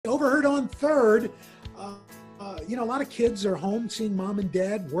on Third. A lot of kids are home seeing mom and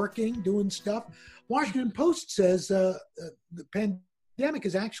dad working, doing stuff. Washington Post says the pandemic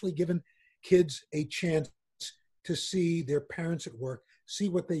has actually given kids a chance to see their parents at work, see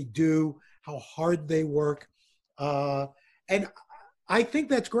what they do, how hard they work. And I think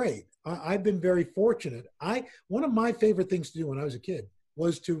that's great. I've been very fortunate. One of my favorite things to do when I was a kid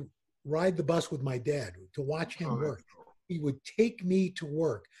was to ride the bus with my dad, to watch him work. He would take me to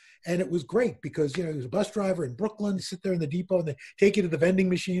work. And it was great because, he was a bus driver in Brooklyn, sit there in the depot and they take you to the vending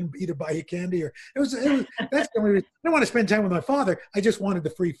machine, either buy you candy or that's the only reason. I don't want to spend time with my father. I just wanted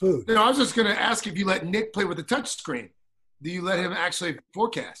the free food. No, I was just going to ask if you let Nick play with the touch screen. Do you let him actually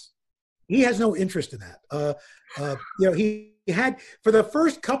forecast? He has no interest in that. He had, for the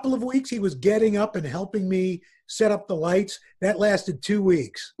first couple of weeks, he was getting up and helping me set up the lights. That lasted 2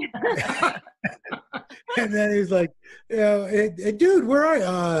 weeks. And then he's like, hey, dude, where are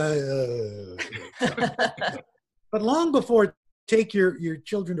you? But long before take your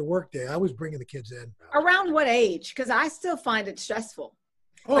children to work day, I was bringing the kids in. Around what age? Because I still find it stressful.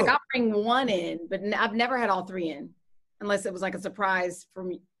 Oh. Like I'll bring one in, but I've never had all three in, unless it was like a surprise from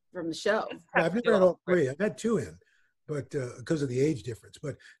the show. I've never had all three. I've had two in, but because of the age difference.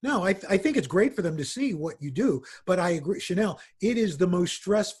 But no, I think it's great for them to see what you do. But I agree, Sheinelle, it is the most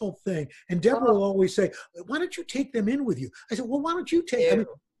stressful thing. And Deborah will always say, why don't you take them in with you? I said, well, why don't you take them?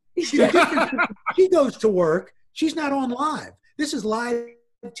 She goes to work. She's not on live. This is live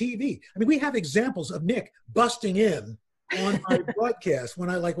TV. I mean, we have examples of Nick busting in on my broadcast when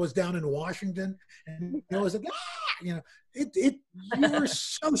I was down in Washington, and I was like, you're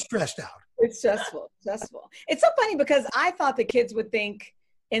so stressed out. It's stressful. It's so funny because I thought the kids would think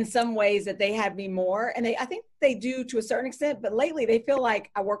in some ways that they had me more, and I think they do to a certain extent, but lately they feel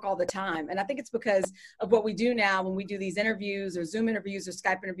like I work all the time. And I think it's because of what we do now when we do these interviews or Zoom interviews or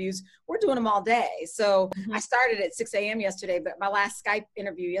Skype interviews, we're doing them all day. So I started at 6 a.m. yesterday, but my last Skype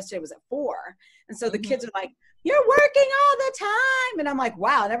interview yesterday was at 4. And so the kids are like, you're working all the time. And I'm like,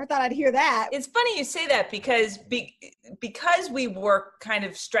 wow, I never thought I'd hear that. It's funny you say that because we work kind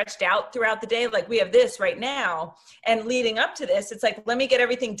of stretched out throughout the day, like we have this right now, and leading up to this, it's like, let me get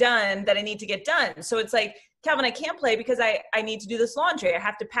everything done that I need to get done. So it's like, Calvin, I can't play because I need to do this laundry. I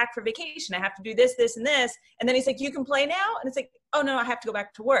have to pack for vacation. I have to do this, this, and this. And then he's like, you can play now? And it's like, oh no, I have to go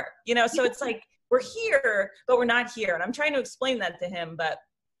back to work. So it's like, we're here, but we're not here. And I'm trying to explain that to him, but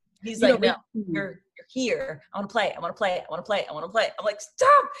he's like, no, you're here. I want to play. I want to play. I want to play. I want to play. I'm like,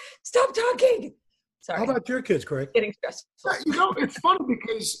 stop talking. Sorry. How about your kids, Craig? Getting stressful. It's funny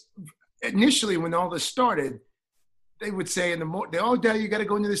because initially when all this started, they would say in the morning, oh, Dad, you got to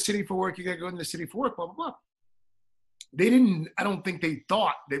go into the city for work. You got to go into the city for work, blah, blah, blah. I don't think they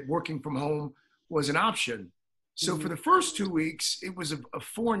thought that working from home was an option. So for the first 2 weeks, it was a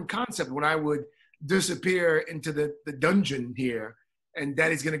foreign concept when I would disappear into the dungeon here and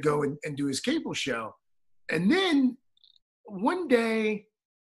Daddy's going to go and do his cable show. And then one day,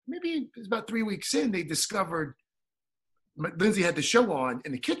 maybe it was about 3 weeks in, they discovered Lindsay had the show on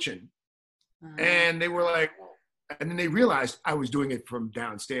in the kitchen. And they were like, and then they realized I was doing it from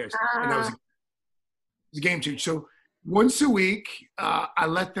downstairs. And that was a game changer. So once a week, I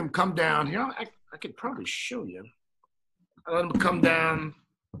let them come down here. I could probably show you. I let them come down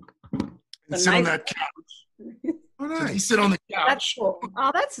and sit on that couch. Oh, nice. So he sit on the couch. That's cool.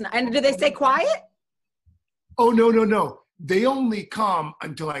 Oh, that's nice. And do they stay quiet? Oh, no. They only come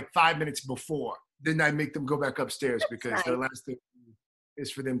until like 5 minutes before. Then I make them go back upstairs because the last thing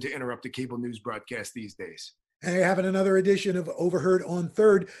is for them to interrupt the cable news broadcast these days. Hey, having another edition of Overheard on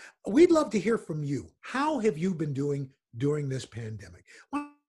Third. We'd love to hear from you. How have you been doing during this pandemic? Why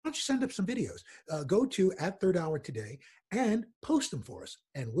don't you send up some videos? Go to @3rd Hour today and post them for us,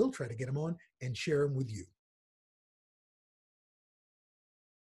 and we'll try to get them on and share them with you.